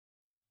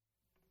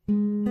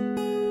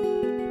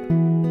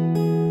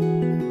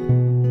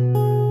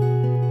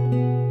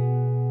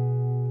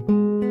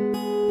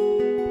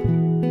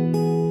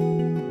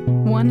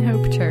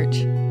Hope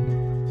Church.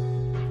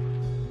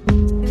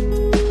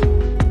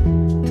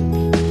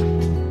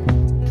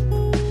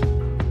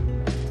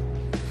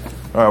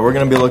 All right, we're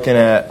going to be looking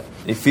at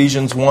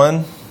Ephesians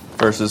 1,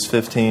 verses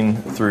 15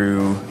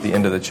 through the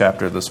end of the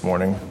chapter this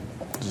morning,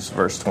 just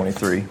verse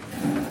 23.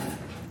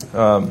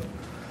 I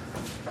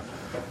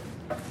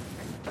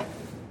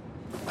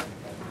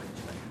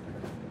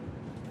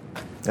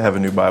have a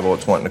new Bible.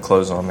 It's wanting to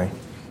close on me.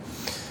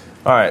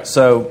 All right,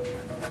 so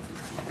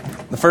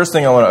the first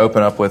thing I want to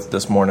open up with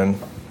this morning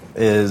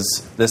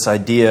is this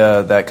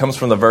idea that comes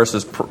from the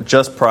verses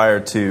just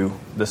prior to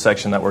the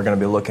section that we're going to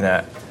be looking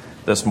at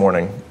this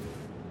morning.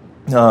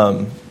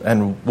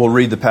 And we'll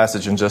read the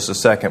passage in just a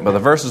second, but the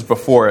verses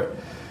before it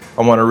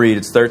I want to read.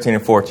 It's 13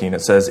 and 14.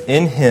 It says,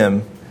 "In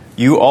him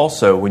you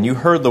also, when you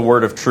heard the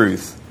word of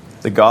truth,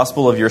 the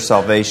gospel of your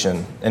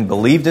salvation, and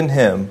believed in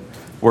him,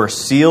 were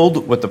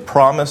sealed with the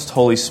promised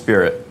Holy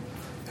Spirit,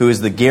 who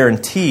is the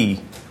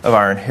guarantee of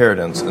our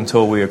inheritance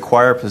until we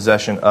acquire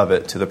possession of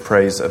it to the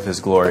praise of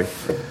his glory."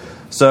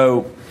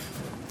 So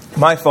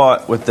my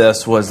thought with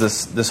this was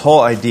this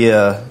whole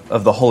idea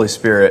of the Holy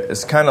Spirit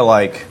is kind of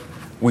like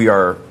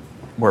we're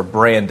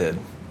branded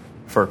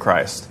for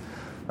Christ.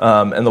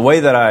 And the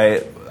way that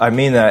I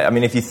mean that, I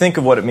mean, if you think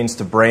of what it means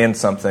to brand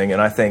something,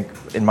 and I think,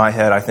 in my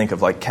head, I think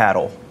of like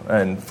cattle,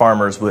 and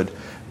farmers would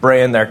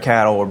brand their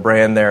cattle or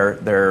brand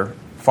their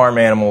farm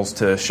animals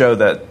to show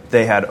that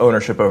they had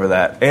ownership over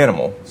that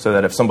animal, so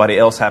that if somebody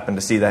else happened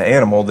to see that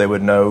animal, they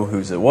would know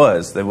whose it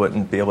was. They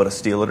wouldn't be able to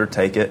steal it or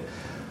take it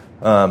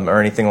or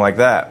anything like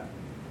that.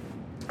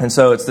 And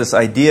so it's this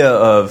idea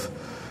of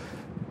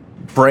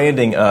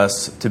branding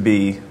us to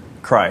be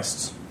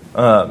Christ's.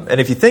 And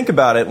if you think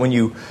about it,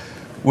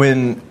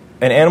 when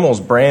an animal is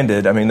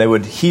branded, I mean, they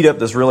would heat up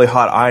this really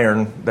hot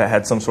iron that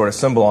had some sort of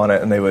symbol on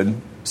it, and they would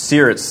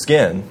sear its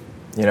skin,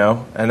 you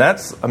know. And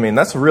that's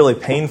a really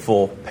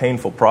painful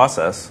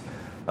process.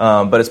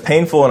 But it's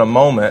painful in a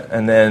moment,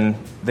 and then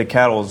the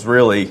cattle is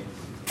really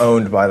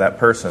owned by that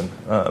person,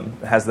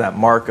 has that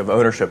mark of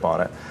ownership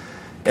on it.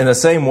 In the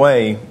same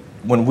way,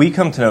 when we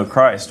come to know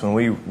Christ, when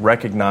we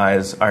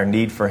recognize our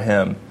need for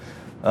him,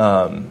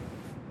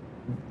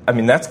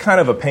 that's kind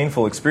of a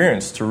painful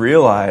experience to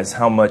realize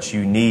how much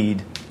you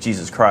need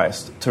Jesus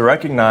Christ, to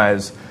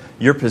recognize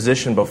your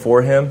position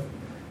before him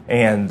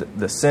and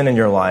the sin in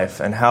your life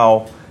and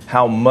how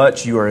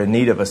much you are in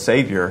need of a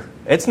Savior.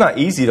 It's not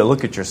easy to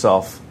look at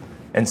yourself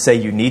and say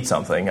you need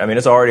something. I mean,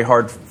 it's already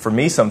hard for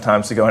me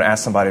sometimes to go and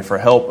ask somebody for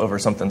help over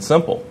something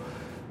simple.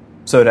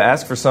 So to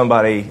ask for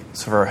somebody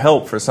for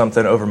help for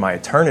something over my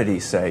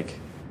eternity's sake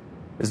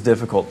is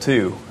difficult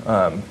too,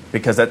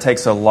 because that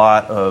takes a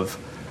lot of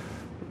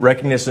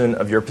recognition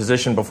of your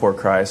position before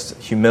Christ,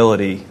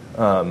 humility,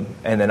 and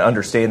then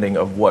understanding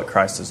of what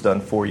Christ has done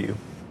for you.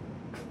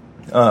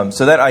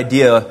 So that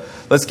idea,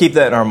 let's keep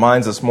that in our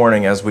minds this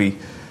morning as we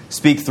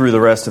speak through the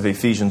rest of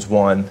Ephesians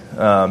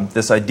 1,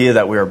 this idea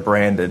that we are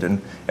branded.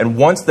 And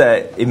once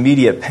that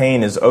immediate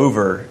pain is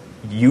over,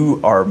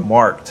 you are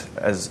marked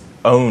as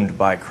owned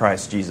by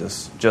Christ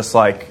Jesus, just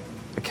like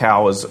a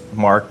cow is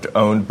marked,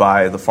 owned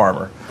by the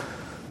farmer.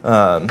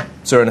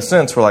 So in a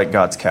sense, we're like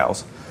God's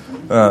cows.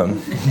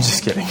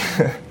 Just kidding.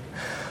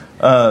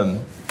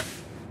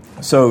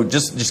 So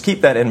just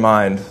keep that in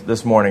mind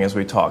this morning as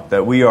we talk,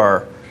 that we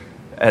are,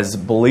 as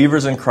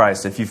believers in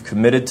Christ, if you've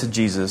committed to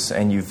Jesus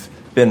and you've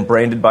been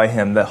branded by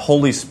him, the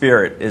Holy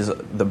Spirit is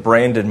the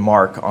branded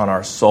mark on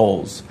our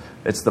souls.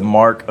 It's the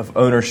mark of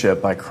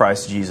ownership by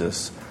Christ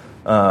Jesus.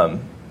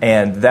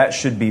 And that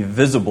should be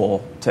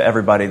visible to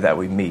everybody that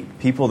we meet.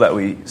 People that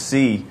we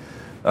see,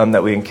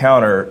 that we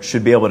encounter,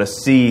 should be able to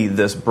see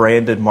this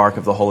branded mark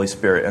of the Holy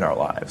Spirit in our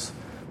lives.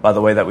 By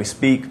the way that we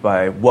speak,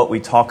 by what we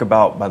talk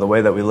about, by the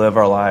way that we live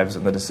our lives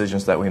and the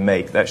decisions that we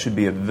make. That should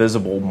be a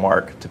visible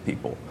mark to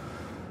people.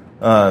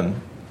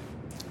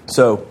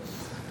 So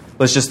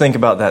let's just think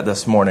about that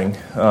this morning.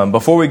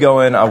 Before we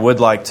go in, I would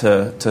like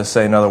to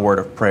say another word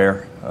of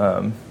prayer.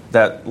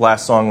 That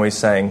last song we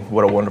sang,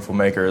 "What a Wonderful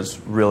Maker," is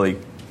really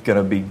going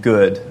to be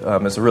good.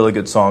 It's a really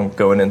good song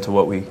going into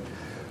what we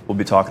will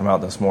be talking about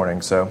this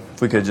morning. So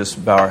if we could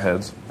just bow our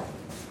heads.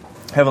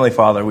 Heavenly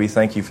Father, we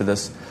thank you for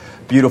this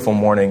beautiful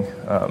morning.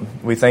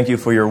 We thank you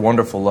for your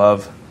wonderful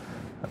love.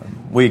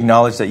 We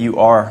acknowledge that you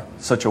are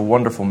such a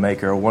wonderful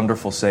maker, a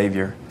wonderful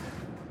Savior.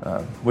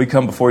 We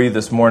come before you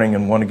this morning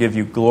and want to give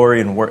you glory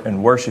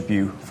and worship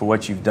you for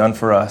what you've done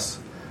for us.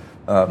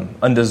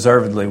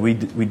 Undeservedly,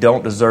 we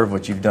don't deserve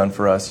what you've done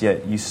for us,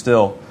 yet you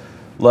still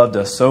loved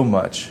us so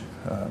much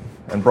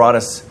and brought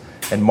us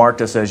and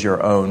marked us as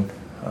your own.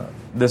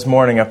 This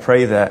morning I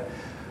pray that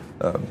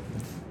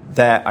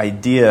that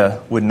idea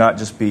would not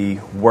just be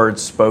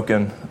words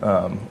spoken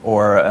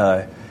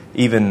or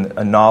even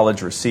a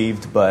knowledge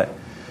received, but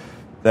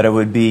that it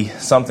would be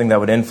something that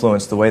would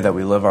influence the way that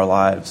we live our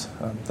lives,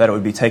 that it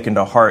would be taken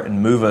to heart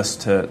and move us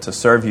to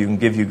serve you and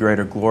give you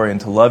greater glory and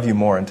to love you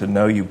more and to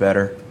know you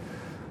better.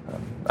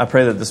 I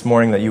pray that this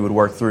morning that you would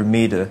work through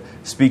me to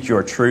speak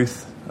your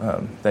truth,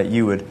 that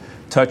you would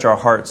touch our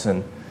hearts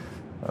and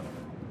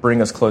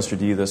bring us closer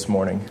to you this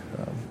morning.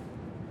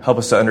 Help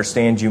us to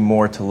understand you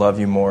more, to love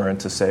you more, and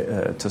to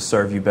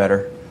serve you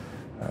better.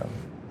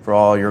 For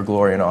all your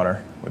glory and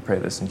honor, we pray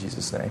this in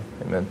Jesus' name.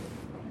 Amen.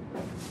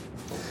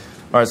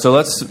 All right, so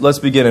let's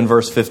begin in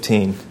verse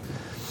 15.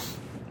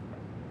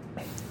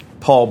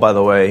 Paul, by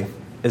the way,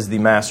 is the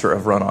master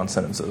of run-on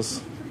sentences,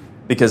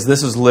 because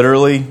this is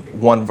literally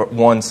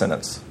one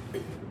sentence.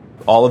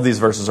 All of these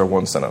verses are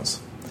one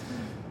sentence.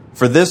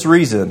 For this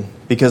reason,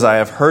 because I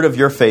have heard of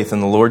your faith in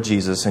the Lord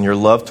Jesus and your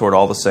love toward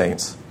all the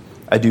saints,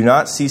 I do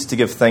not cease to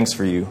give thanks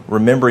for you,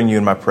 remembering you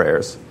in my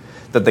prayers,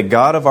 that the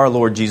God of our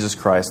Lord Jesus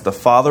Christ, the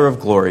Father of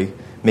glory,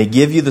 may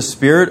give you the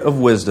spirit of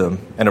wisdom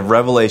and of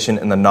revelation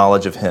in the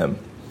knowledge of him,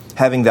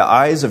 having the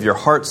eyes of your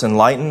hearts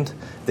enlightened,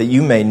 that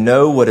you may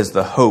know what is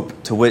the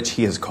hope to which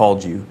he has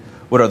called you,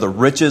 what are the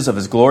riches of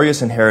his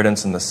glorious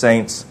inheritance in the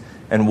saints,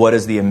 and what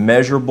is the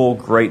immeasurable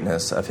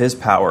greatness of his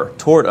power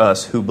toward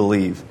us who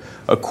believe,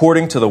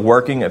 according to the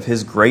working of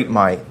his great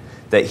might,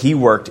 that he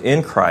worked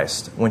in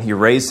Christ when he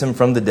raised him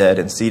from the dead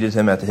and seated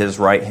him at his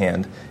right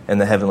hand in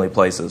the heavenly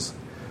places,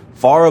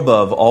 far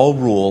above all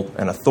rule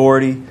and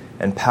authority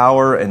and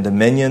power and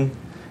dominion,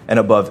 and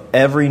above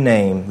every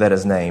name that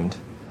is named,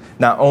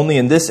 not only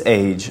in this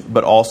age,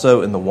 but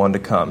also in the one to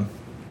come.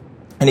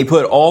 And he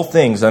put all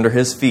things under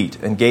his feet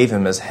and gave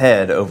him as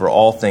head over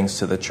all things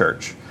to the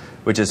church,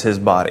 which is his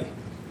body,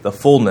 the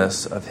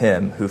fullness of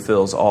him who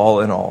fills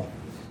all in all.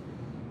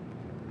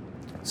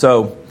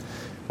 So,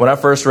 when I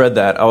first read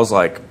that, I was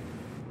like,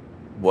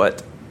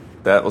 what?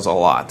 That was a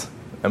lot.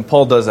 And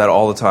Paul does that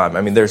all the time.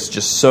 I mean, there's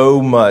just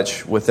so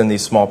much within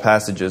these small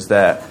passages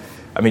that,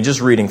 I mean, just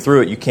reading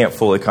through it, you can't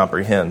fully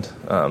comprehend.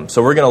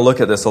 So we're going to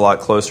look at this a lot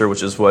closer,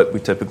 which is what we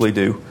typically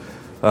do.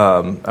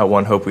 At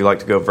One Hope, we like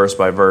to go verse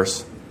by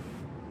verse.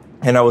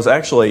 And I was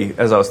actually,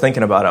 as I was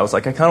thinking about it, I was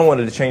like, I kind of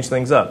wanted to change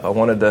things up. I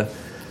wanted to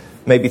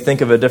maybe think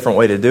of a different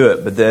way to do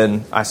it. But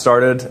then I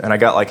started, and I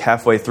got like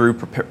halfway through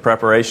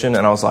preparation,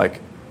 and I was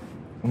like,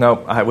 no,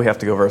 we have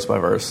to go verse by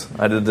verse.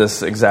 I did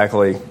this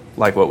exactly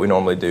like what we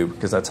normally do,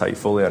 because that's how you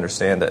fully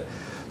understand it.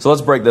 So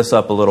let's break this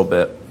up a little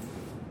bit.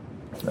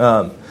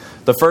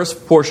 The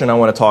first portion I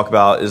want to talk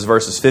about is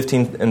verses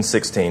 15 and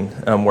 16,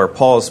 where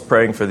Paul is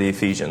praying for the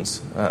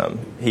Ephesians.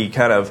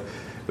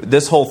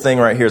 This whole thing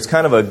right here is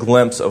kind of a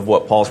glimpse of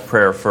what Paul's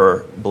prayer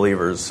for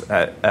believers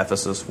at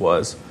Ephesus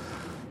was.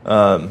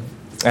 And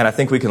I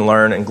think we can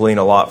learn and glean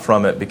a lot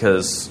from it,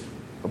 because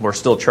we're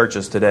still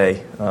churches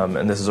today,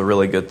 and this is a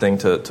really good thing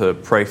to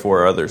pray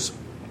for others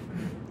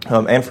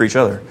and for each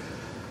other.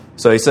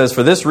 So he says,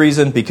 for this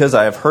reason, because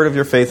I have heard of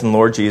your faith in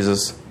Lord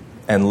Jesus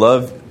and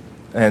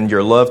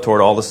your love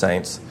toward all the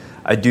saints,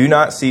 I do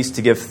not cease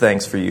to give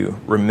thanks for you,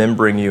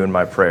 remembering you in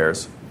my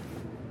prayers.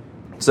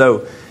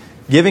 So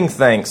giving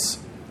thanks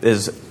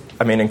is,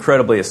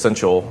 incredibly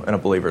essential in a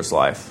believer's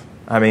life.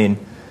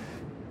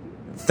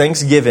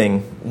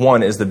 Thanksgiving,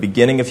 one, is the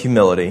beginning of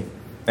humility,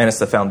 and it's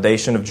the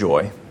foundation of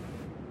joy.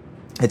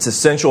 It's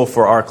essential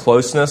for our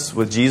closeness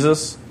with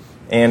Jesus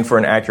and for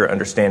an accurate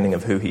understanding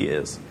of who he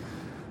is.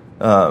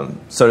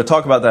 So to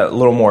talk about that a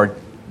little more,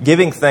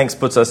 giving thanks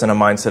puts us in a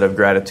mindset of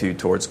gratitude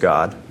towards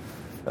God.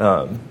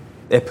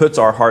 It puts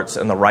our hearts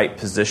in the right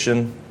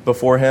position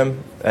before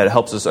him. It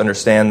helps us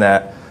understand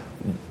that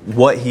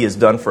what he has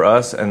done for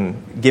us,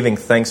 and giving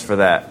thanks for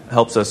that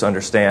helps us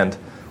understand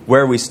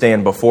where we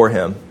stand before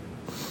him.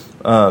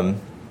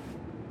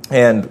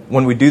 And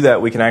when we do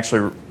that,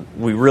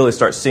 we really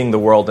start seeing the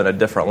world in a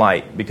different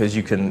light, because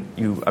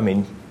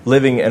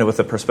living in with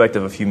a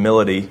perspective of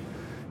humility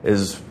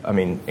is,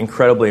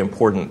 incredibly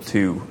important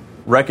to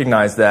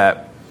recognize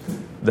that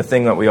the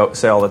thing that we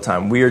say all the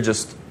time, we are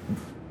just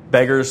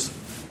beggars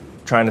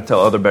trying to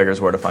tell other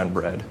beggars where to find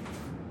bread.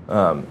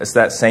 It's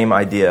that same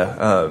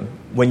idea.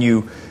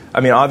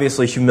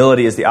 Obviously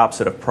humility is the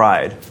opposite of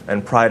pride,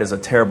 and pride is a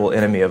terrible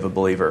enemy of a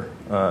believer.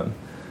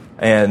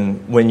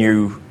 And when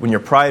you're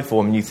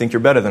prideful, you think you're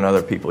better than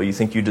other people. You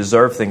think you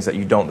deserve things that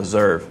you don't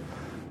deserve.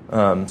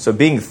 So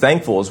being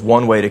thankful is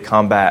one way to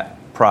combat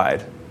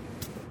pride.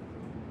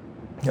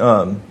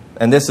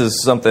 And this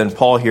is something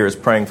Paul here is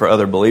praying for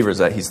other believers,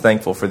 that he's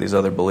thankful for these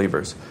other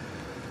believers.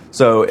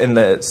 So in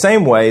the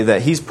same way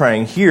that he's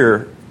praying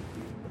here,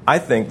 I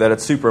think that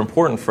it's super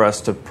important for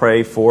us to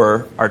pray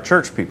for our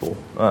church people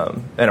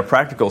in a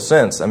practical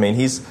sense.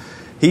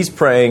 He's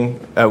praying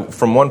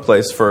from one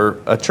place for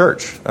a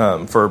church,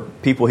 for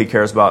people he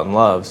cares about and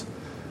loves.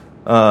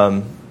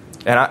 And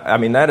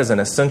that is an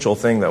essential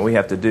thing that we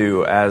have to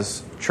do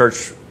as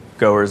church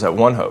goers at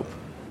One Hope.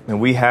 And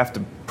we have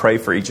to pray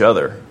for each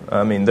other.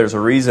 There's a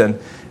reason.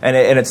 And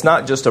it's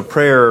not just a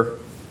prayer.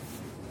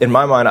 In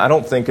my mind, I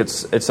don't think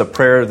it's a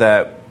prayer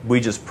that we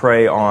just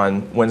pray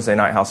on Wednesday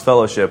night house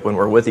fellowship when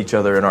we're with each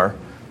other in our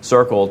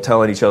circle,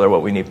 telling each other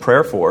what we need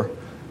prayer for.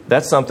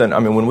 That's something,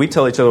 when we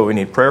tell each other what we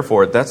need prayer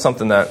for, that's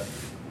something that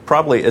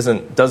probably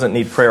doesn't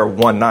need prayer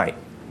one night,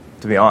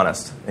 to be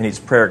honest. It needs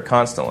prayer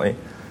constantly.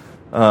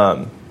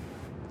 So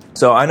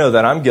I know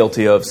that I'm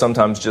guilty of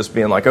sometimes just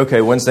being like,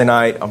 okay, Wednesday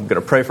night, I'm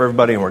going to pray for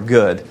everybody and we're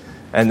good.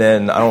 And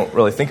then I don't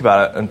really think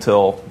about it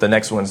until the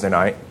next Wednesday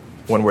night.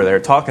 when we're there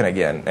talking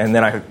again. And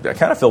then I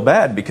kind of feel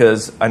bad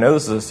because I know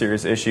this is a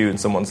serious issue in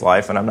someone's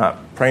life and I'm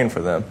not praying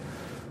for them.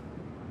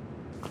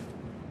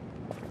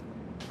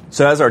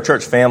 So as our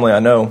church family, I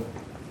know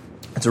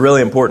it's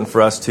really important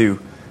for us to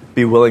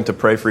be willing to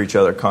pray for each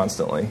other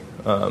constantly.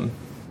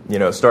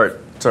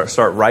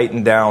 Start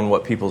writing down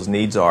what people's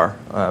needs are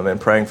and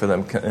praying for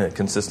them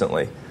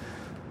consistently.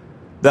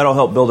 That'll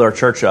help build our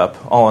church up,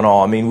 all in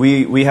all. I mean,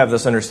 we have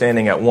this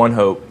understanding at One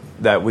Hope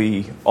that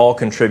we all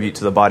contribute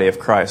to the body of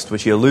Christ,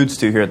 which he alludes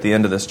to here at the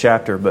end of this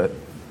chapter, but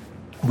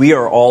we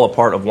are all a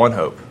part of One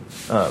Hope.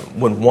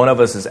 When one of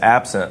us is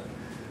absent,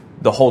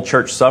 the whole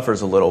church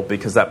suffers a little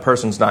because that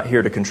person's not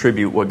here to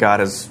contribute what God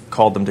has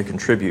called them to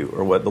contribute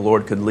or what the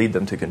Lord could lead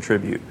them to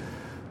contribute.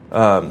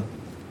 And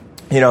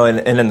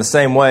in the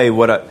same way,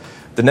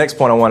 the next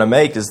point I want to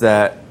make is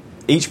that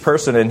each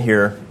person in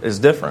here is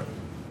different.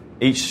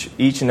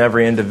 Each and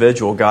every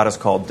individual God has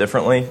called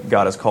differently.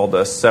 God has called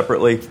us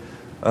separately.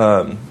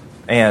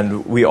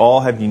 And we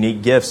all have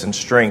unique gifts and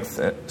strengths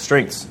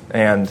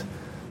and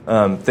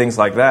things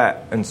like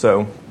that. And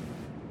so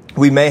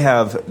we may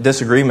have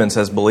disagreements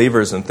as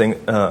believers and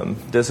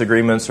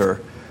disagreements or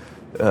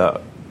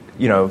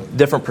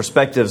different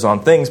perspectives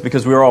on things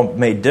because we're all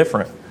made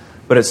different.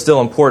 But it's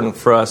still important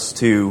for us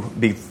to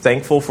be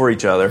thankful for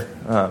each other,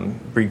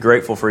 be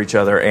grateful for each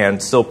other,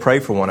 and still pray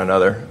for one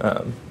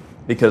another.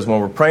 Because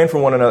when we're praying for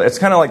one another, it's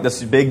kind of like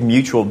this big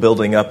mutual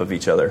building up of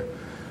each other.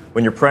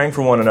 When you're praying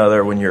for one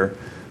another, when you're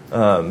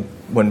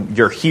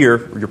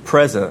here, you're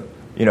present,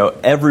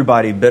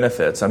 everybody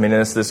benefits. I mean,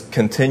 it's this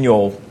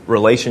continual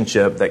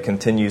relationship that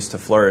continues to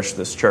flourish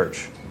this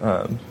church.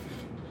 And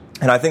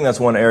I think that's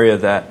one area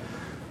that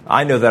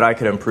I know that I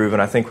could improve,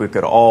 and I think we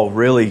could all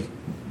really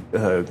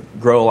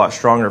grow a lot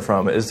stronger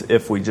from, is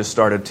if we just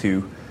started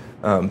to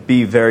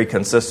be very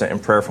consistent in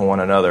prayer for one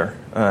another.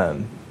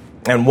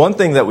 And one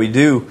thing that we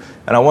do,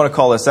 and I want to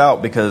call this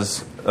out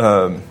because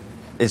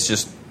it's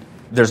just,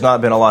 there's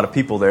not been a lot of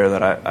people there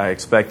that I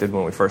expected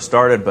when we first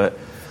started, but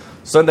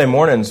Sunday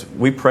mornings,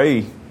 we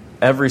pray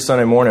every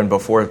Sunday morning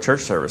before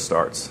church service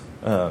starts.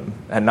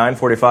 At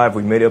 9:45,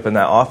 we meet up in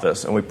that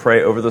office, and we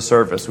pray over the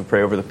service. We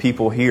pray over the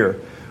people here.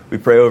 We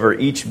pray over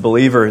each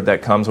believer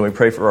that comes, and we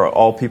pray for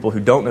all people who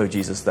don't know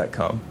Jesus that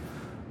come.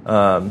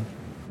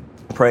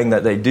 Praying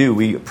that they do.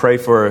 We pray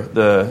for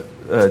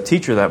the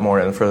teacher that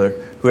morning, for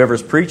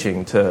whoever's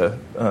preaching to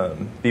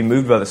be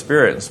moved by the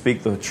Spirit and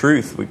speak the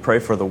truth. We pray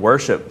for the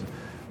worship,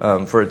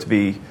 for it to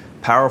be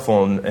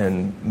powerful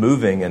and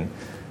moving. And,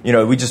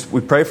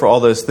 we pray for all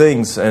those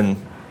things. And,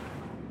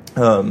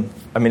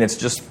 it's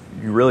just,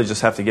 you really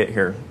just have to get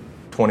here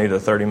 20 to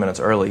 30 minutes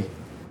early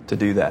to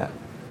do that.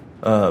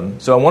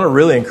 So I want to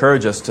really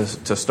encourage us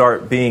to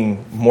start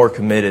being more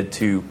committed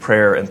to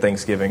prayer and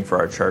thanksgiving for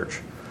our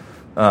church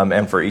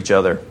and for each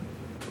other.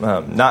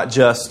 Not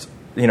just,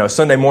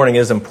 Sunday morning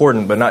is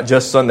important, but not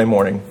just Sunday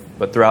morning,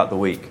 but throughout the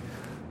week.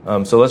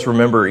 So let's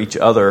remember each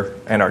other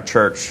and our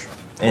church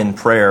in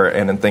prayer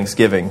and in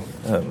thanksgiving.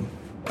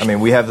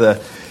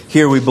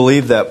 We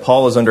believe that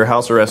Paul is under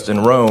house arrest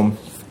in Rome,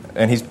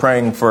 and he's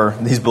praying for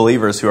these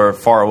believers who are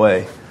far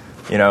away.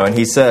 And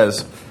he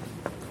says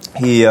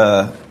he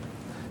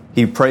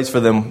prays for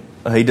them.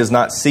 He does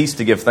not cease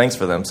to give thanks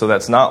for them. So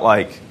that's not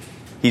like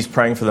he's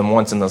praying for them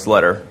once in this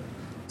letter.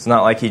 It's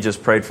not like he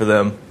just prayed for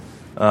them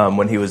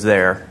when he was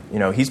there.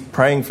 He's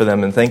praying for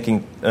them and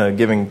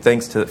giving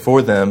thanks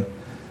for them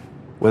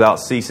without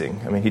ceasing.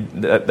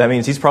 That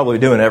means he's probably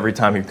doing it every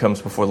time he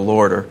comes before the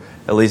Lord, or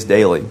at least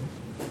daily.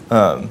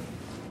 You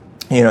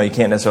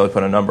can't necessarily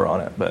put a number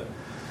on it, but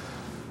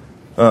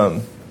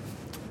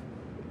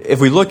if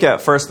we look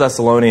at 1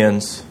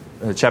 Thessalonians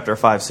chapter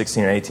 5,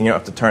 16 and 18, you don't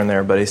have to turn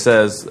there, but he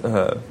says,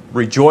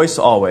 rejoice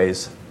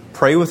always,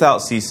 pray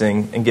without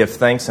ceasing, and give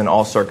thanks in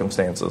all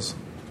circumstances.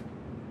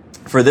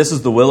 For this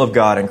is the will of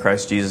God in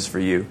Christ Jesus for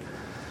you.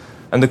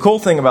 And the cool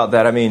thing about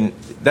that,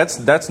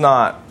 that's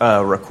not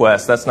a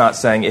request. That's not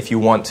saying if you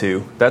want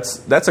to.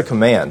 That's a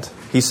command.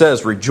 He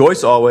says,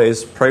 rejoice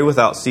always, pray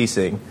without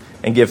ceasing,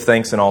 and give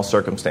thanks in all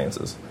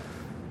circumstances.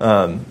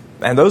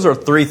 And those are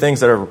three things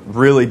that are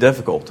really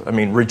difficult.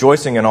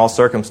 Rejoicing in all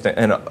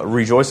circumstances and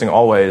rejoicing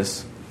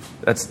always,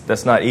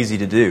 that's not easy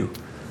to do.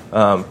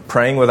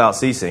 Praying without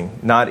ceasing,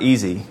 not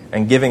easy.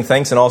 And giving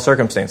thanks in all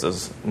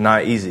circumstances,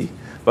 not easy.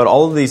 But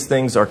all of these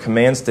things are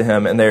commands to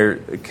him, and they're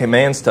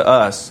commands to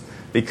us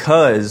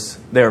because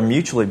they're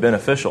mutually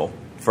beneficial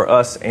for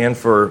us and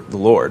for the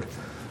Lord.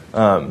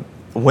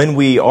 When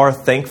we are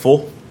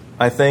thankful,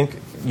 I think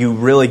you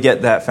really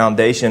get that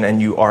foundation, and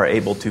you are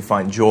able to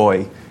find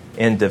joy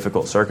in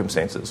difficult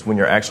circumstances when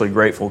you're actually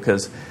grateful,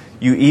 because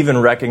you even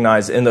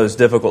recognize in those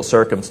difficult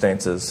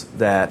circumstances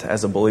that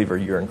as a believer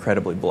you're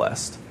incredibly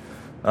blessed.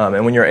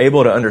 And when you're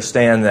able to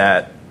understand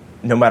that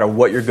no matter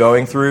what you're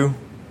going through,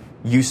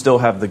 you still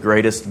have the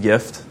greatest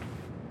gift.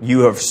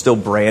 You are still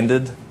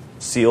branded,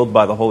 sealed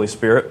by the Holy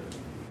Spirit.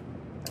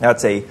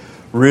 That's a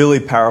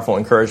really powerful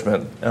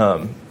encouragement.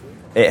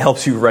 It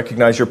helps you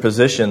recognize your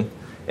position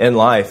in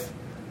life.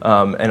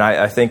 And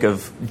I think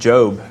of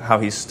Job, how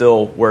he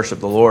still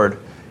worshiped the Lord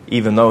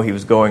even though he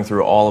was going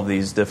through all of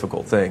these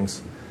difficult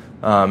things.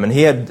 And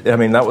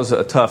that was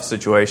a tough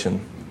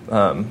situation.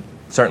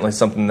 Certainly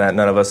something that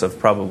none of us have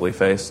probably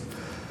faced.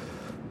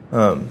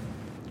 And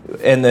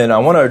then I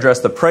want to address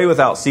the pray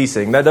without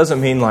ceasing. That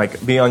doesn't mean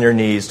like be on your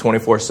knees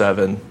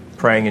 24/7,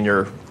 praying in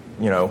your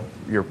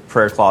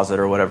prayer closet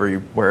or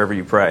wherever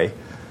you pray.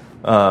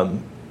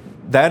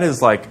 That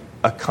is like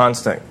a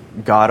constant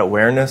God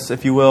awareness,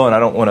 if you will. And I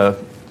don't want to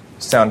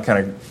sound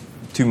kind of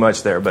too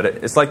much there, but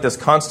it's like this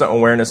constant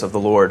awareness of the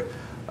Lord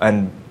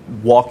and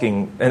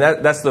walking. And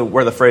that's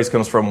where the phrase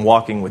comes from,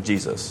 walking with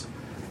Jesus.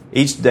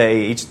 Each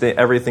day,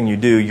 everything you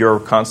do, you're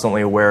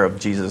constantly aware of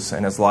Jesus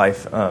and his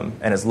life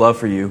and his love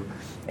for you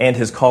and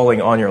his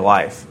calling on your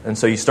life. And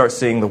so you start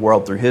seeing the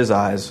world through his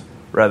eyes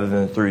rather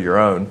than through your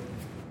own.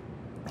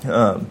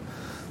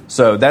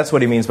 So that's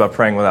what he means by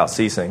praying without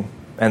ceasing.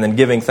 And then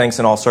giving thanks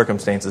in all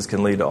circumstances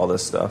can lead to all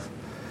this stuff.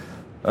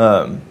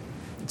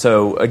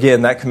 So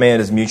again, that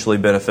command is mutually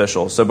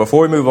beneficial. So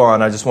before we move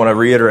on, I just want to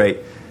reiterate,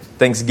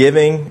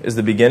 thanksgiving is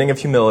the beginning of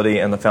humility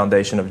and the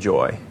foundation of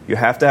joy. You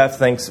have to have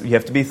thanks. You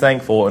have to be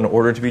thankful in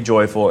order to be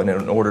joyful and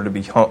in order to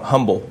be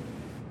humble.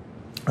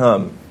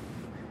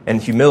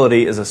 And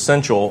humility is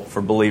essential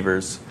for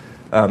believers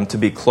to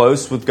be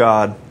close with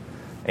God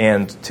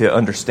and to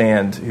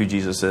understand who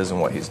Jesus is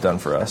and what he's done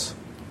for us.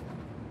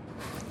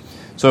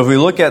 So if we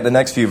look at the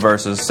next few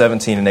verses,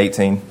 17 and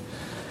 18,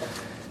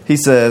 he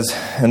says,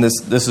 and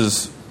this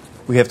is,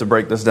 we have to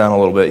break this down a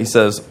little bit. He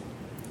says,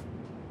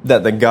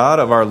 that the God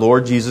of our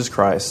Lord Jesus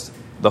Christ,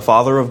 the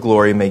Father of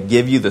glory, may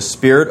give you the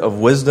spirit of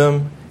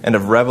wisdom and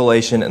of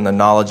revelation in the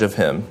knowledge of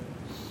him.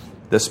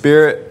 The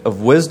spirit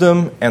of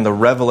wisdom and the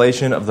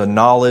revelation of the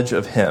knowledge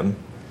of him,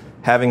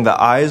 having the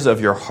eyes of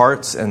your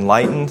hearts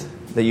enlightened,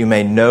 that you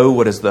may know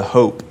what is the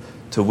hope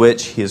to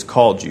which he has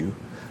called you,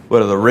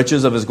 what are the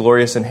riches of his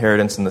glorious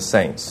inheritance in the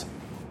saints.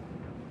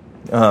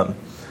 So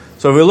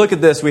if we look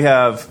at this, we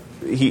have,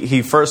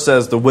 he first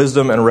says the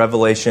wisdom and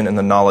revelation and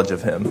the knowledge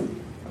of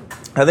him.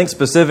 I think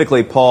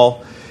specifically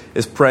Paul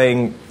is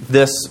praying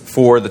this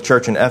for the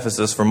church in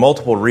Ephesus for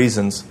multiple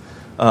reasons.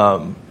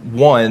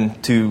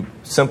 One, to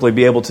simply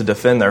be able to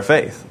defend their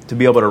faith, to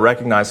be able to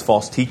recognize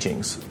false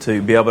teachings,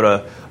 to be able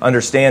to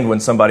understand when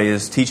somebody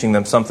is teaching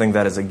them something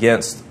that is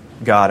against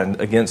God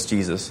and against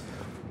Jesus.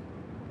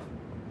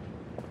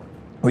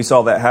 We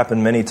saw that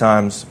happen many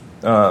times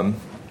in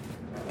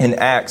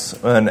Acts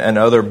and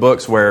other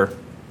books where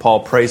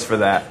Paul prays for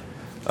that.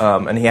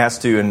 And he has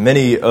to, in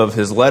many of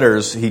his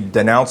letters, he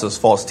denounces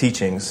false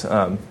teachings.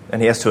 And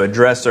he has to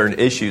address certain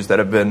issues that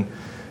have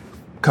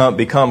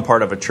become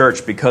part of a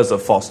church because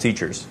of false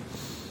teachers.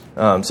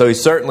 So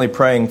he's certainly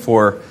praying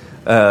for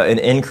an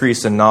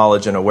increase in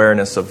knowledge and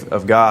awareness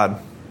of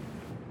God.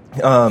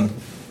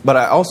 But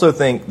I also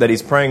think that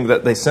he's praying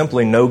that they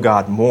simply know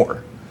God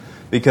more.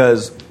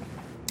 Because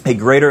a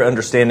greater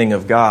understanding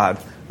of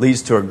God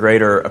leads to a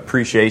greater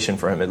appreciation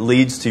for him. It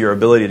leads to your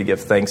ability to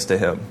give thanks to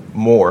him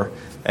more.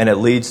 And it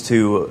leads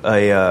to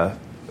a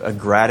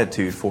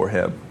gratitude for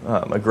him,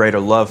 a greater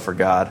love for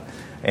God.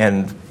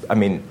 And,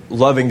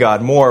 loving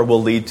God more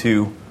will lead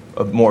to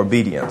more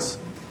obedience.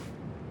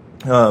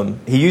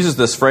 He uses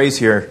this phrase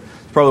here.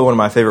 It's probably one of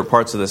my favorite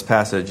parts of this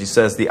passage. He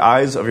says, the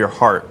eyes of your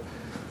heart,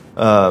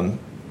 that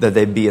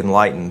they be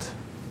enlightened.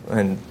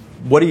 And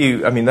what do you,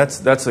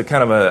 that's a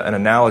kind of an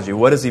analogy.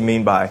 What does he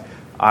mean by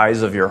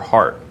eyes of your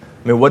heart?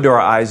 What do our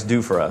eyes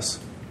do for us?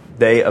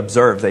 They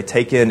observe, they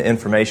take in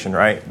information,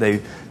 right?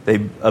 They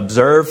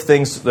observe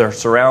things, their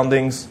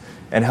surroundings,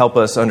 and help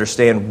us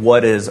understand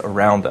what is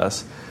around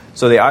us.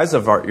 So the eyes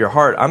of your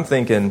heart, I'm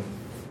thinking,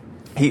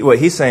 what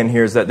he's saying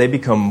here is that they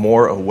become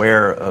more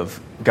aware of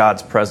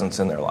God's presence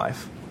in their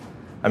life.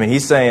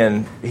 He's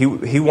saying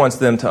he wants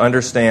them to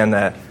understand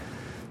that,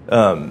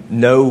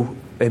 know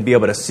and be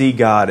able to see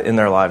God in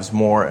their lives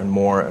more and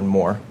more and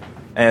more.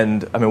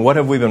 And, what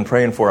have we been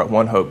praying for at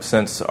One Hope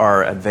since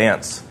our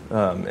advance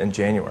in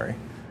January?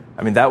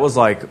 That was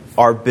like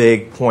our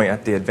big point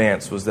at the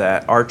advance was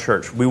that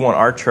we want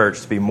our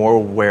church to be more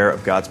aware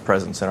of God's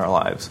presence in our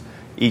lives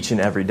each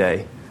and every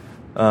day.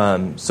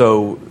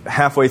 So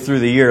halfway through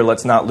the year,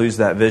 let's not lose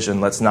that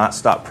vision. Let's not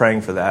stop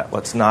praying for that.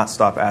 Let's not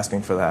stop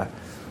asking for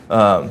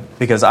that.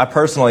 Because I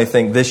personally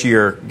think this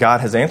year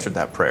God has answered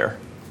that prayer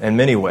in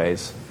many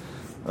ways.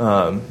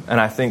 And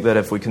I think that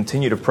if we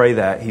continue to pray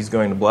that, he's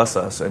going to bless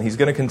us. And he's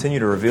going to continue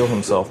to reveal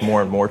himself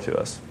more and more to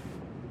us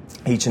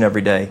each and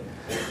every day.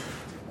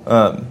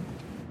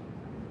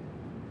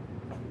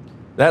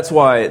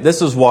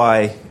 This is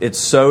why it's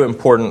so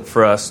important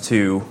for us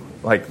to,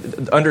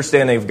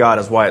 understanding of God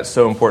is why it's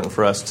so important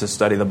for us to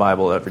study the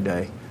Bible every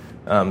day,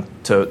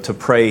 to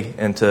pray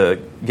and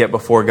to get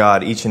before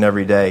God each and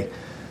every day,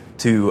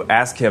 to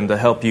ask him to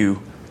help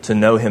you to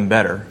know him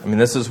better.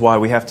 This is why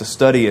we have to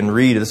study and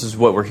read. This is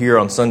what we're here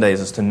on Sundays,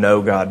 is to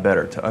know God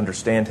better, to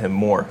understand him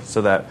more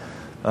so that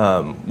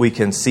we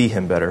can see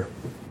him better.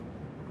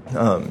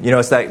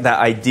 It's that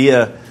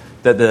idea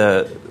that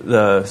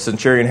the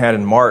centurion had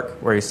in Mark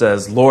where he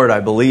says, Lord,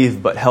 I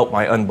believe, but help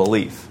my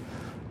unbelief.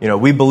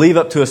 We believe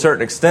up to a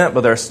certain extent,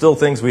 but there are still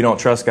things we don't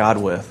trust God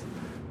with.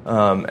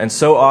 And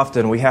so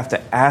often we have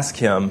to ask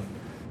Him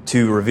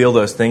to reveal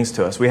those things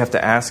to us. We have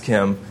to ask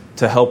Him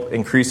to help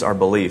increase our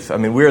belief. I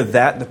mean, we're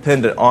that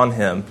dependent on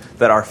Him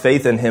that our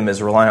faith in Him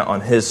is reliant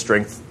on His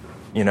strength,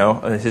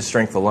 His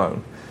strength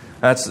alone.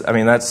 That's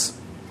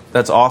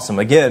awesome.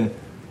 Again,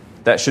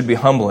 that should be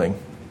humbling,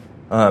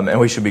 and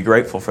we should be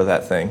grateful for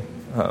that thing,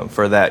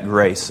 for that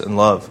grace and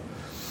love.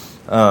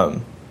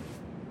 And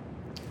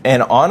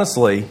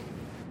honestly,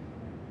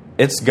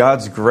 it's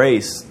God's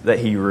grace that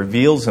He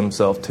reveals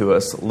Himself to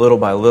us little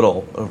by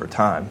little over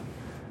time.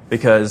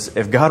 Because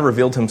if God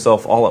revealed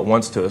Himself all at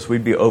once to us,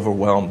 we'd be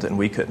overwhelmed, and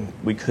we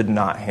could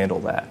not handle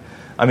that.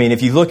 I mean,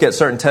 if you look at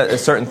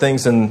certain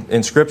things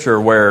in Scripture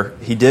where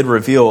He did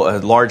reveal a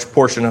large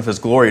portion of His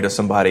glory to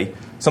somebody,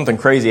 something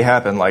crazy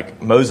happened,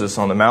 like Moses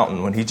on the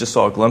mountain when he just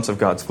saw a glimpse of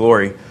God's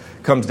glory,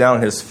 comes down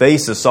and his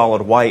face is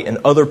solid white, and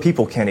other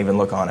people can't even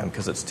look on him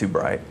because it's too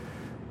bright.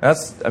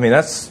 That's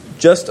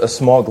just a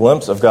small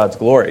glimpse of God's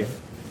glory.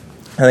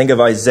 I think of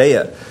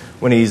Isaiah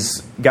when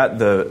he's got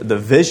the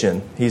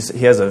vision. He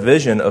has a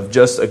vision of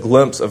just a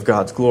glimpse of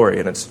God's glory,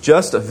 and it's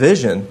just a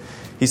vision.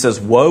 He says,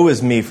 "Woe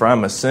is me, for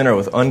I'm a sinner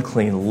with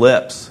unclean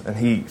lips," and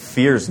he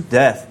fears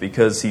death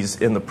because he's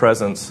in the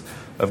presence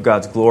of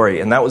God's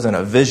glory, and that was in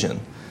a vision.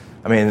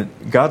 I mean,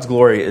 God's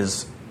glory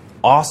is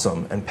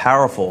awesome and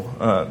powerful,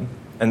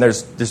 and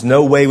there's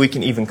no way we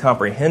can even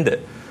comprehend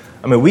it.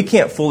 I mean, we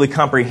can't fully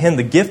comprehend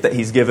the gift that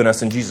He's given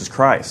us in Jesus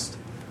Christ.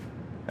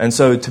 And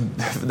so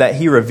that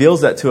He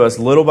reveals that to us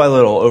little by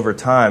little over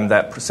time,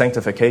 that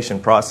sanctification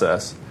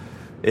process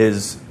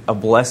is a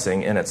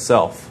blessing in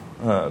itself.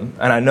 And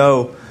I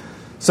know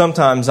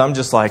sometimes I'm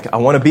just like, I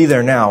want to be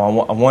there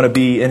now. I want to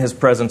be in His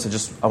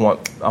presence. I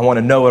want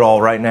to know it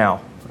all right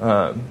now.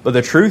 But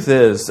the truth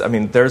is, I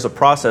mean, there's a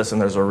process and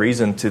there's a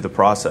reason to the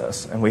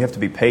process. And we have to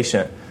be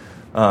patient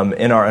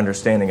in our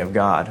understanding of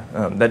God.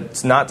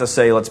 That's not to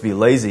say let's be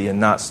lazy and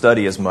not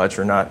study as much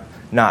or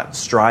not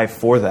strive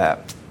for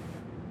that.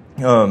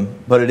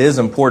 But it is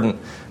important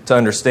to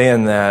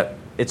understand that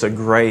it's a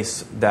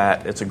grace,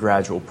 that it's a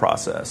gradual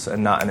process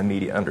and not an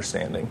immediate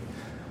understanding.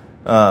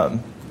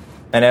 And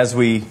as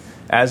we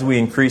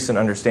increase in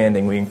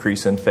understanding, we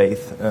increase in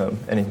faith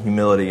and in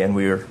humility, and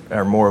we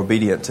are more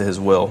obedient to His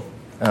will.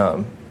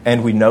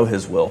 And we know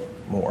His will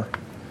more.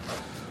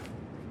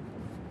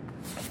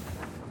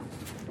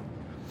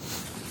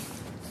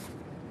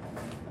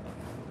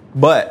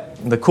 But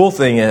the cool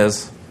thing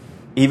is,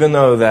 even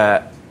though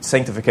that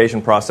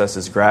sanctification process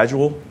is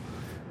gradual,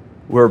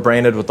 we're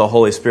branded with the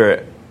Holy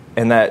Spirit.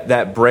 And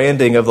that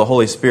branding of the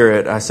Holy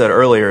Spirit, I said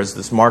earlier, is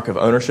this mark of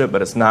ownership,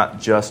 but it's not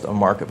just a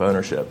mark of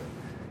ownership.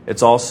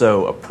 It's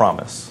also a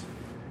promise.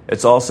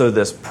 It's also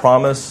this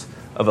promise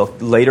of a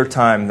later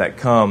time that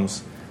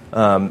comes,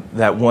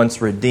 that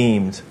once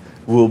redeemed,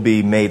 we will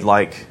be made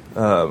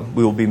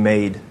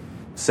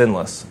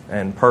sinless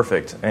and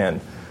perfect,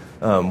 and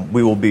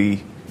we will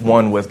be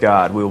one with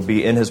God. We will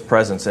be in His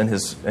presence, in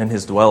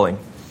His dwelling.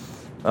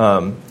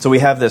 So we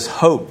have this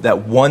hope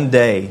that one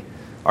day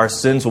our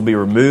sins will be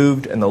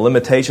removed, and the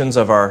limitations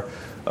of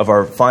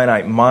our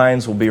finite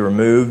minds will be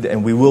removed,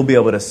 and we will be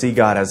able to see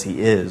God as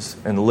He is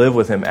and live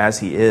with Him as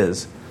He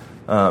is.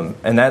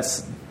 And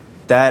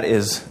that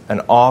is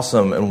an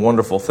awesome and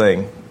wonderful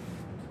thing.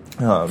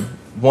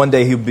 One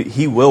day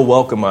He will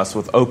welcome us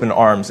with open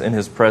arms in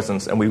His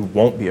presence, and we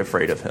won't be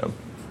afraid of Him.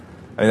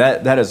 I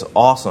mean, that is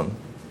awesome.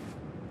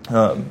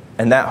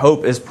 And that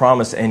hope is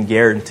promised and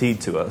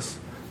guaranteed to us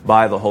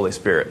by the Holy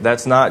Spirit.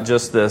 That's not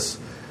just this,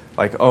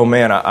 like, oh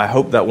man, I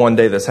hope that one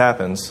day this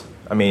happens.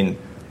 I mean,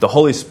 the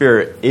Holy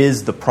Spirit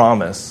is the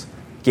promise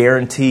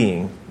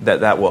guaranteeing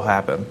that will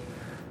happen.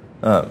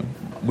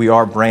 We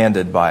are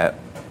branded by it.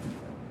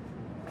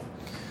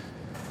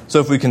 So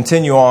if we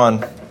continue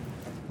on,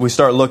 we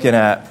start looking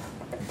at,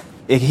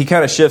 he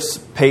kind of shifts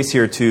pace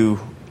here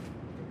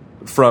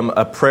from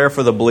a prayer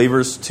for the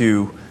believers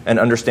to an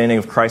understanding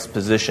of Christ's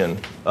position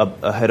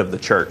ahead of the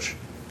church.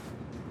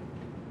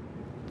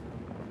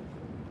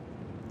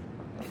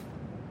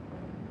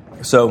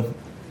 So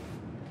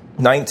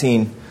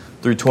 19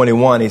 through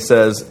 21, he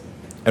says,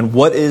 "And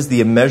what is the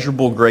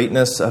immeasurable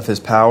greatness of His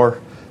power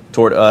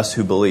toward us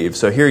who believe?"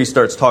 So here he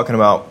starts talking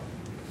about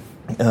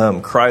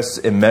Christ's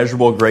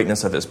immeasurable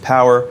greatness of His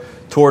power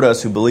toward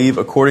us who believe,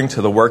 according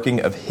to the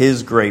working of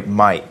His great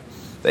might,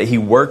 that He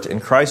worked in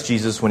Christ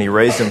Jesus when He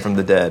raised Him from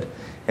the dead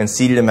and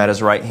seated Him at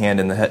His right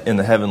hand in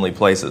the heavenly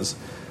places,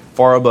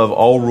 far above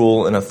all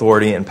rule and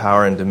authority and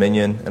power and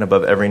dominion, and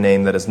above every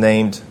name that is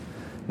named,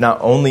 not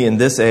only in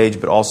this age,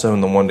 but also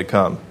in the one to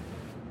come.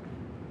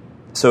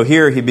 So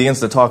here he begins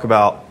to talk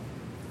about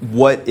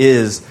what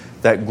is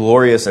that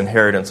glorious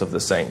inheritance of the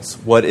saints.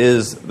 What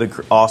is the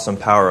awesome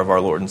power of our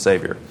Lord and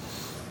Savior?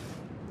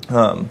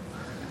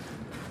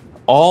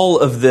 All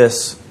of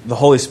this, the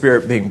Holy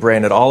Spirit being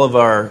branded, all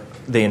of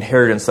the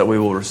inheritance that we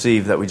will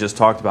receive that we just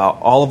talked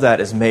about, all of that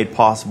is made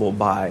possible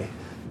by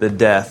the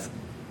death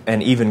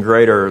and even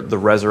greater, the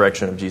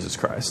resurrection of Jesus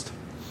Christ.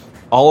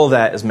 All of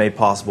that is made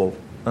possible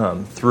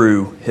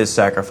through His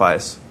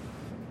sacrifice.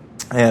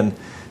 And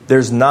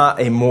there's not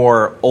a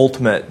more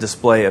ultimate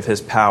display of his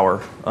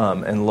power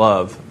and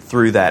love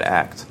through that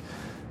act.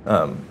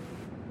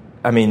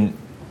 I mean,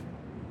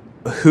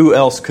 who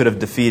else could have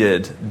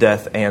defeated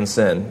death and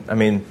sin? I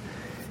mean,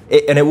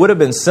 it would have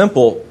been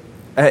simple.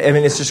 I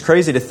mean, it's just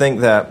crazy to think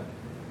that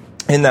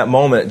in that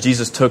moment,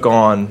 Jesus took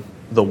on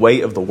the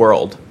weight of the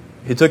world.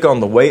 He took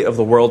on the weight of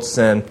the world's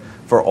sin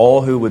for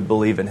all who would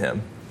believe in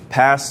him,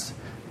 past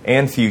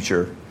and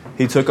future.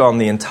 He took on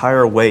the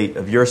entire weight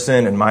of your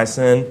sin and my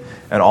sin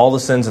and all the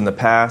sins in the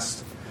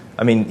past.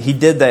 I mean, he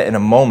did that in a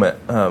moment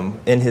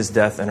in his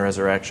death and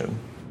resurrection.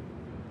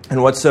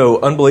 And what's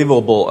so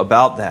unbelievable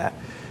about that,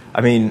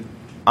 I mean,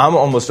 I'm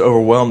almost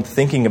overwhelmed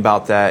thinking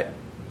about that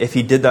if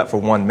he did that for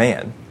one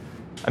man.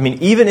 I mean,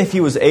 even if he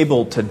was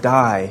able to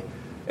die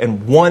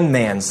and one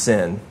man's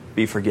sin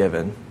be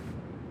forgiven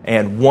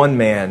and one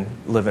man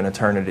live in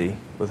eternity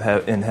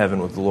in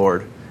heaven with the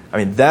Lord, I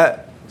mean,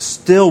 that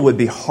still would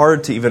be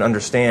hard to even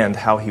understand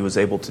how he was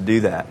able to do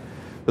that.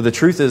 But the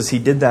truth is, he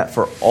did that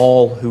for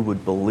all who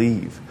would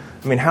believe.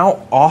 I mean,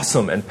 how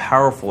awesome and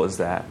powerful is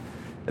that?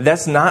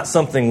 That's not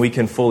something we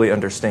can fully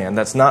understand.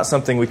 That's not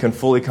something we can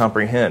fully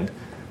comprehend.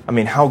 I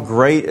mean, how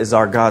great is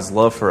our God's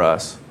love for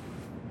us?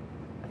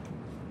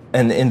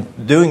 And in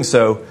doing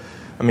so,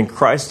 I mean,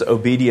 Christ's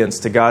obedience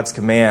to God's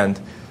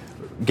command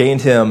gained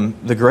him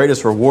the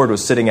greatest reward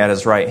was sitting at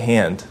his right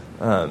hand.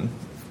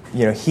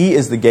 He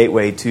is the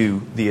gateway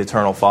to the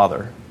eternal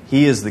Father.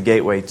 He is the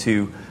gateway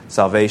to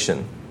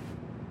salvation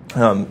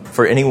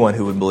for anyone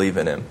who would believe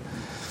in him.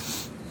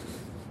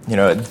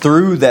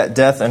 Through that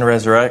death and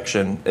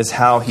resurrection is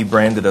how he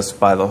branded us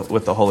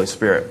with the Holy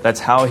Spirit. That's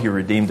how he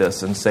redeemed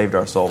us and saved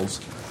our souls.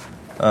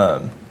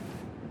 And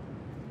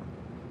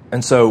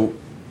so,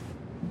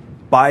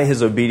 by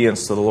his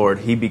obedience to the Lord,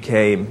 he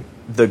became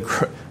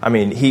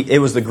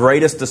it was the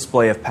greatest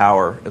display of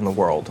power in the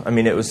world. I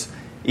mean, it was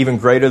even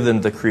greater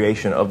than the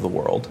creation of the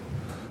world.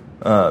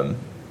 And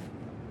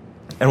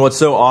what's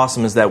so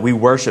awesome is that we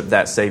worship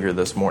that Savior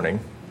this morning.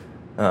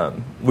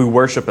 We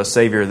worship a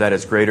Savior that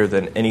is greater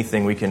than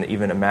anything we can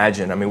even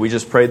imagine. I mean, we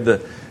just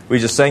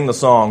sang the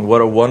song,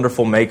 "What a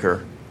Wonderful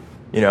Maker,"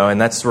 and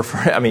that's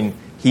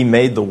he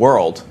made the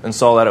world and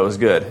saw that it was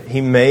good.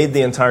 He made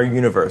the entire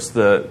universe,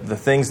 the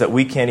things that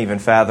we can't even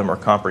fathom or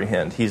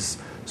comprehend. He's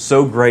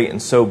so great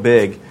and so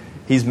big.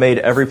 He's made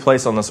every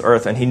place on this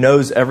earth, and he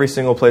knows every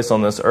single place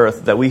on this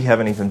earth that we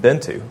haven't even been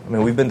to. I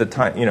mean, we've been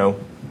to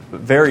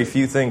very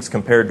few things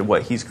compared to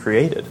what he's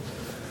created.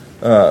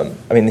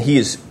 He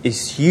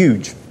is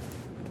huge.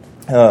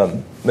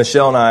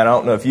 Michelle and I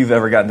don't know if you've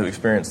ever gotten to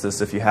experience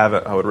this. If you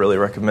haven't, I would really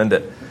recommend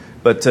it.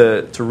 But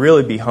to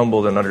really be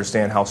humbled and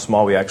understand how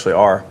small we actually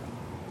are.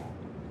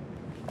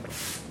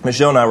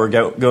 Michelle and I were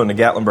going to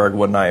Gatlinburg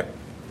one night.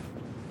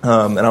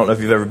 And I don't know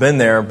if you've ever been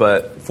there,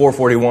 but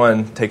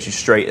 441 takes you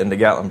straight into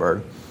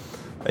Gatlinburg.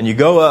 And you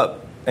go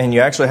up, and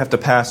you actually have to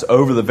pass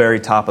over the very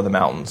top of the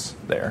mountains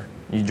there.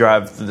 You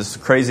drive through this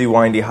crazy,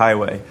 windy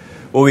highway.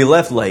 Well, we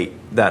left late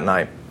that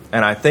night.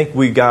 And I think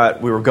we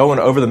were going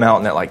over the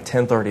mountain at like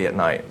 10:30 at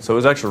night. So it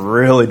was actually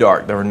really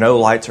dark. There were no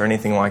lights or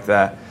anything like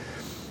that.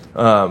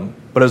 But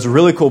it was a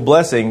really cool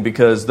blessing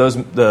because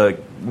the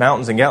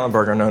mountains in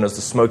Gatlinburg are known as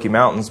the Smoky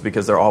Mountains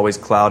because they're always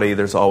cloudy.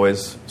 There's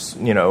always,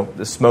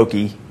 the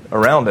smoky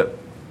around it.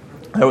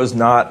 There was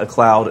not a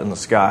cloud in the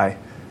sky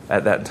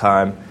at that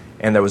time,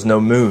 and there was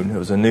no moon. It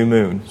was a new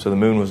moon, so the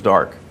moon was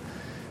dark.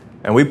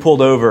 And we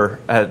pulled over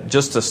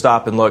just to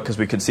stop and look because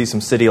we could see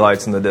some city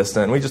lights in the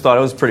distance. And we just thought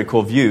it was a pretty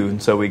cool view,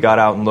 and so we got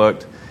out and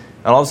looked.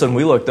 And all of a sudden,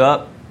 we looked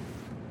up,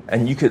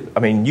 and you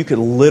could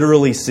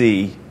literally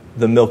see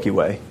the Milky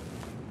Way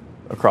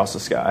across the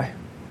sky.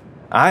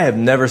 I have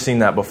never seen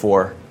that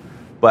before,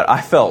 but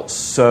I felt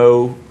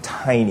so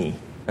tiny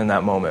in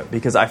that moment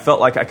because I felt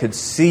like I could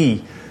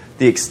see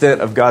the extent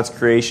of God's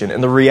creation.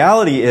 And the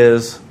reality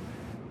is,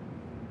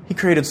 he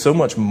created so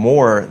much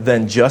more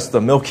than just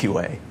the Milky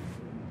Way.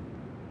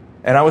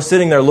 And I was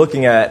sitting there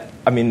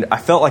I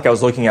felt like I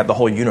was looking at the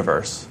whole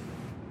universe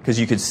because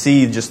you could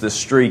see just this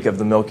streak of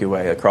the Milky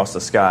Way across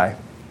the sky.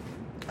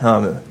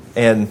 How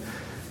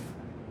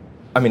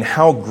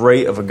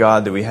great of a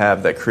God do we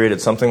have that created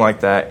something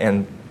like that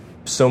and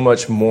so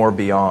much more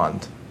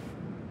beyond.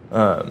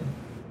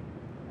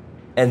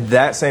 And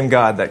that same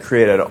God that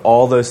created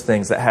all those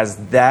things, that has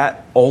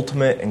that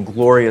ultimate and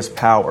glorious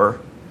power,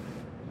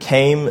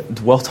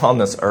 dwelt on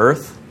this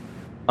earth,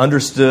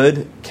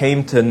 understood,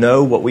 came to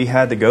know what we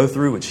had to go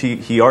through, which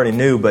he already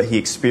knew, but he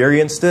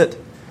experienced it,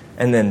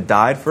 and then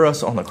died for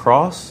us on the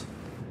cross.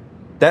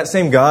 That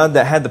same God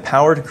that had the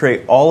power to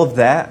create all of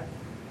that,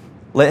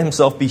 let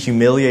himself be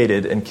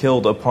humiliated and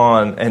killed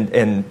upon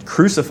and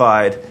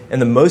crucified in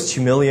the most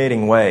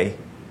humiliating way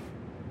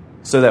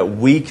so that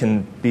we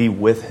can be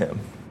with him.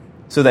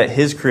 So that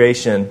his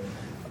creation,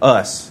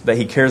 us, that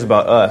he cares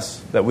about us,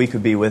 that we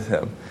could be with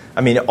him.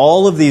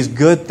 All of these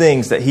good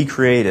things that he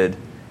created,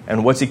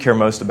 and what's he care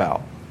most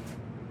about?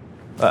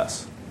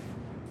 Us.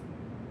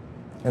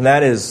 And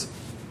that is,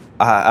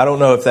 I don't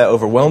know if that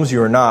overwhelms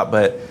you or not,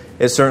 but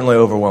it certainly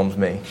overwhelms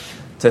me.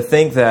 To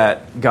think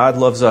that God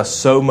loves us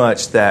so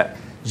much that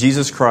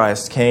Jesus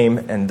Christ came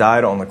and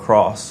died on the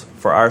cross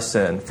for our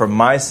sin, for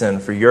my sin,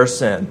 for your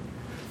sin,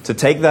 to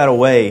take that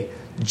away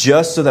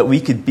just so that we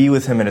could be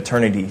with him in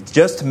eternity,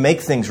 just to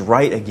make things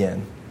right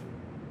again.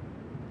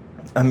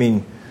 I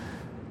mean,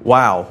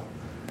 wow.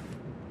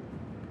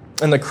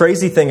 And the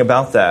crazy thing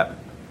about that,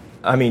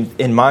 I mean,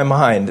 in my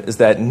mind, is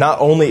that not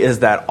only is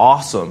that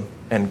awesome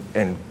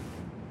and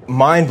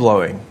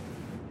mind-blowing,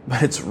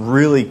 but it's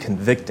really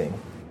convicting.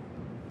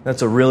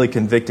 That's a really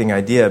convicting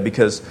idea,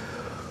 because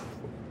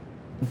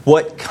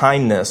what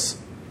kindness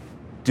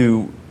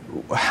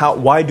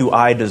why do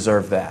I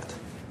deserve that?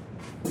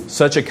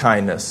 Such a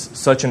kindness,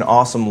 such an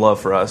awesome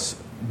love for us.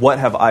 What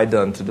have I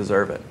done to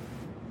deserve it?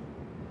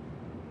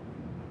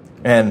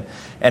 And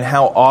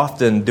how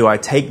often do I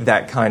take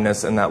that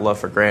kindness and that love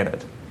for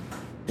granted?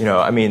 You know,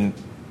 I mean,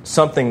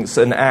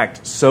 an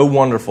act so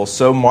wonderful,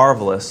 so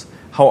marvelous,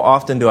 how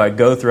often do I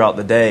go throughout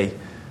the day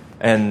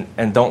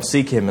and don't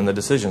seek him in the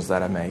decisions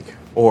that I make?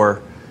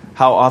 Or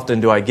how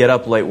often do I get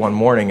up late one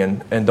morning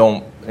and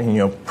don't,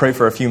 pray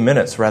for a few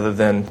minutes rather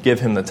than give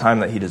him the time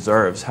that he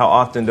deserves? How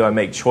often do I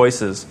make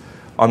choices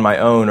on my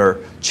own or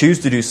choose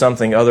to do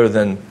something other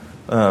than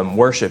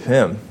worship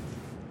him?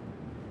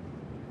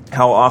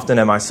 How often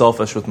am I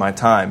selfish with my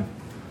time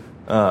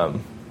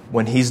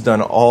when he's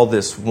done all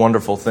these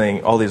wonderful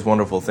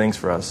things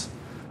for us?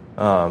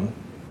 And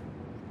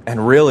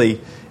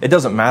really, it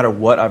doesn't matter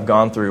what I've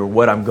gone through or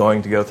what I'm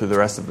going to go through the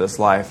rest of this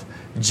life.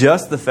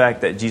 Just the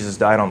fact that Jesus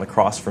died on the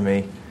cross for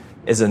me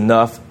is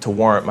enough to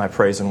warrant my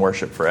praise and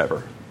worship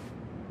forever.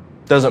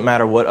 Doesn't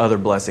matter what other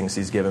blessings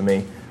he's given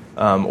me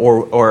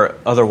or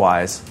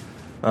otherwise.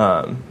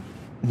 No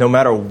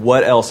matter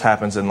what else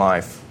happens in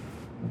life,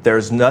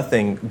 there's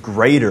nothing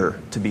greater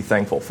to be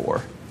thankful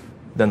for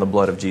than the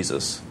blood of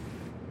Jesus.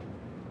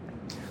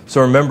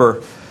 So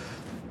remember,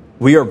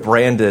 we are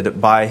branded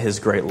by his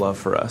great love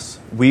for us.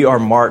 We are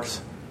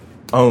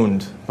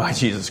owned by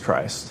Jesus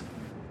Christ.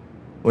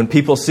 When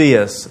people see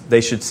us,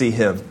 they should see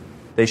him.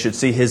 They should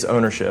see his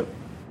ownership.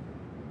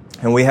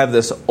 And we have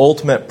this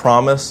ultimate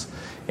promise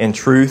and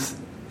truth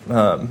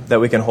that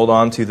we can hold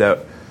on to, that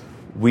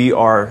we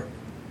are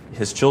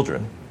his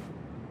children.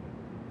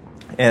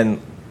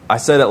 And I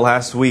said it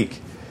last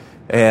week,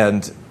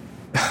 and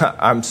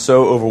I'm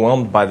so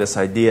overwhelmed by this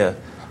idea,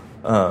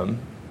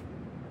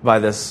 by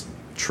this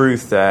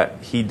truth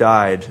that he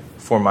died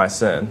for my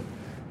sin,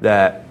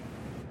 that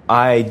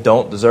I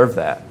don't deserve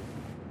that.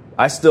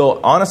 I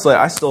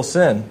still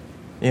sin,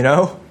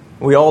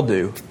 We all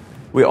do.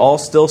 We all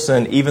still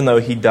sin, even though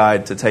he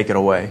died to take it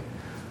away.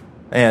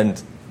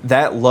 And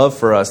that love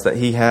for us that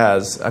he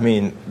has, I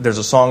mean, there's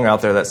a song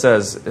out there that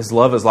says, his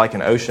love is like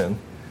an ocean.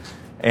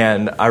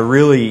 And I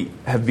really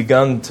have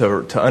begun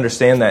to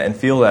understand that and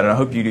feel that, and I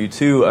hope you do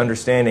too,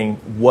 understanding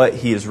what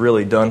he has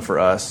really done for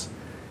us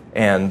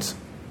and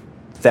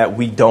that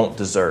we don't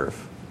deserve.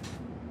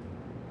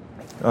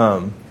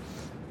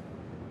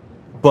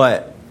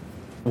 But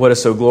what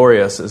is so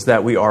glorious is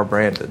that we are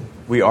branded.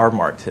 We are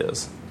marked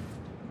his.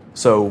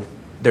 So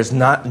there's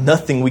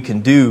nothing we can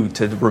do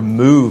to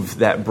remove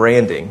that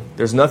branding.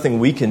 There's nothing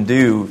we can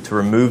do to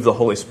remove the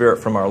Holy Spirit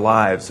from our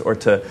lives or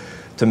to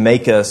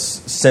make us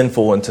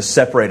sinful and to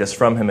separate us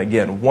from him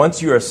again.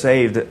 Once you are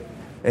saved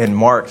and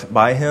marked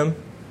by him,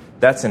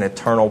 that's an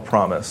eternal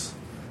promise.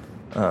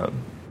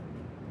 And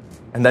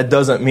that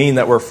doesn't mean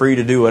that we're free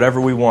to do whatever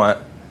we want.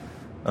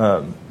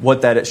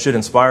 What that it should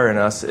inspire in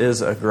us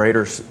is a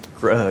greater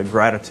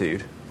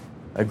gratitude,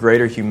 a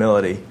greater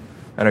humility,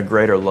 and a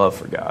greater love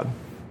for God.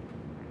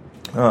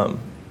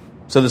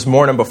 So this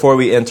morning, before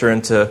we enter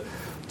into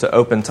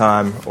open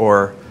time,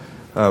 or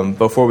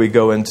before we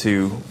go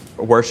into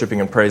worshiping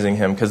and praising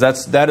him, because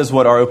that is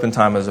what our open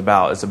time is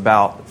about. It's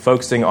about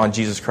focusing on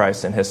Jesus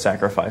Christ and his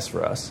sacrifice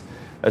for us.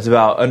 It's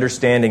about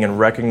understanding and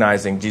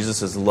recognizing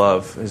Jesus'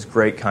 love, his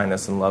great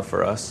kindness and love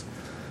for us.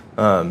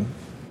 And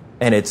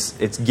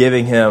it's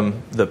giving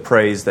him the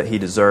praise that he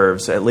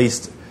deserves, at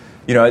least,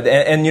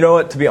 and you know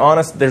what, to be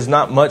honest, there's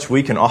not much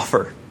we can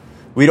offer.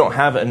 We don't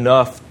have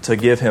enough to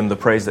give him the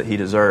praise that he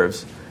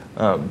deserves,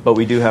 but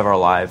we do have our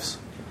lives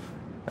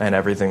and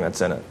everything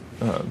that's in it.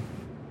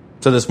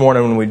 So this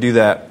morning when we do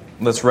that,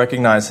 let's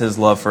recognize his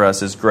love for us,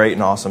 his great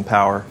and awesome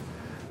power,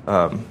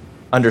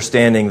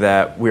 understanding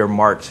that we are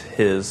marked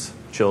his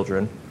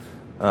children,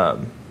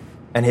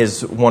 and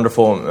his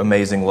wonderful and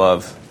amazing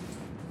love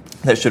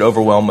that should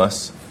overwhelm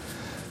us.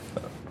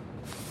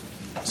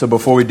 So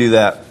before we do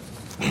that,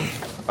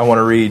 I want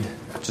to read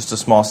just a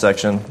small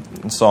section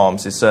in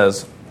Psalms. It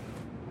says,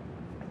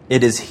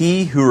 "It is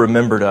he who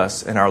remembered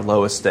us in our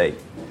low estate,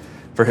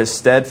 for his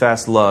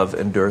steadfast love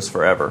endures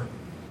forever.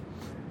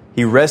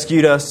 He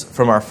rescued us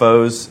from our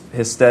foes,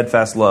 his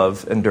steadfast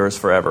love endures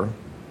forever.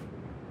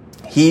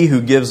 He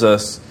who gives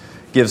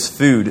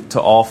food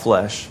to all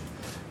flesh,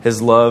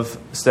 his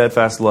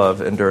steadfast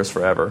love endures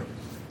forever.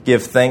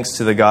 Give thanks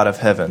to the God of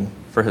heaven,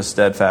 for his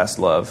steadfast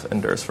love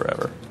endures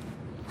forever."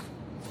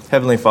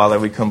 Heavenly Father,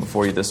 we come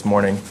before you this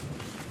morning,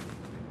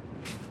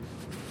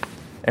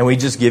 and we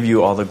just give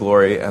you all the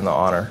glory and the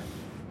honor.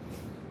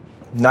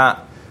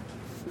 Not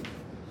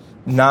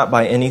not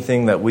by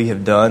anything that we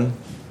have done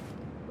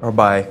or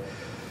by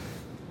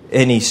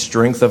any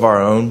strength of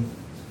our own,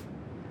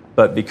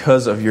 but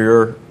because of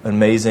your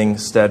amazing,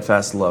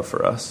 steadfast love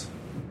for us.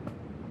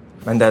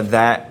 And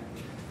that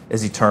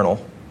is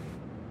eternal.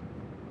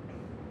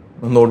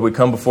 And Lord, we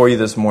come before you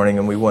this morning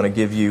and we want to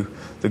give you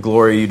the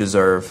glory you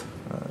deserve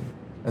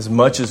as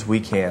much as we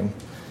can.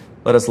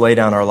 Let us lay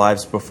down our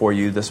lives before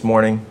you this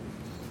morning,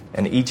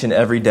 and each and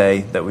every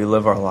day that we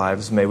live our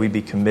lives, may we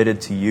be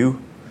committed to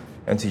you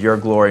and to your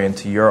glory and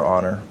to your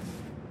honor.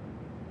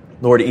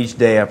 Lord, each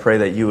day I pray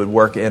that you would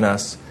work in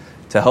us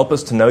to help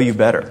us to know you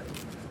better.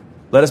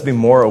 Let us be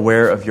more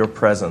aware of your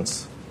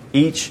presence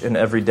each and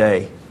every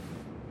day.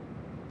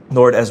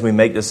 Lord, as we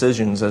make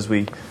decisions, as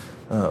we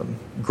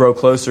grow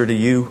closer to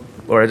you,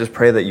 Lord, I just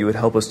pray that you would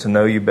help us to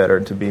know you better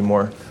and to be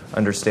more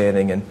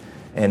understanding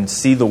and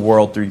see the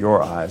world through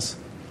your eyes.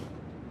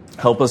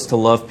 Help us to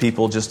love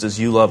people just as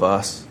you love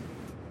us,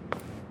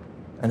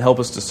 and help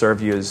us to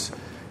serve you as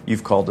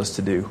you've called us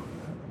to do.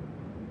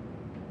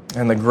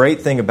 And the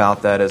great thing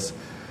about that is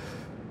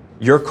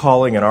your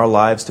calling in our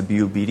lives to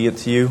be obedient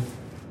to you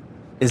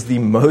is the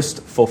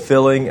most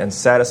fulfilling and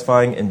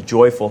satisfying and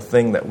joyful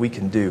thing that we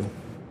can do.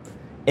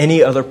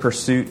 Any other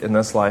pursuit in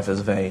this life is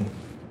vain.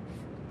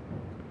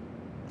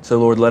 So,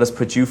 Lord, let us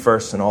put you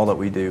first in all that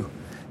we do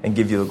and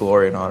give you the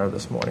glory and honor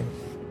this morning.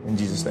 In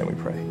Jesus' name we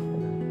pray.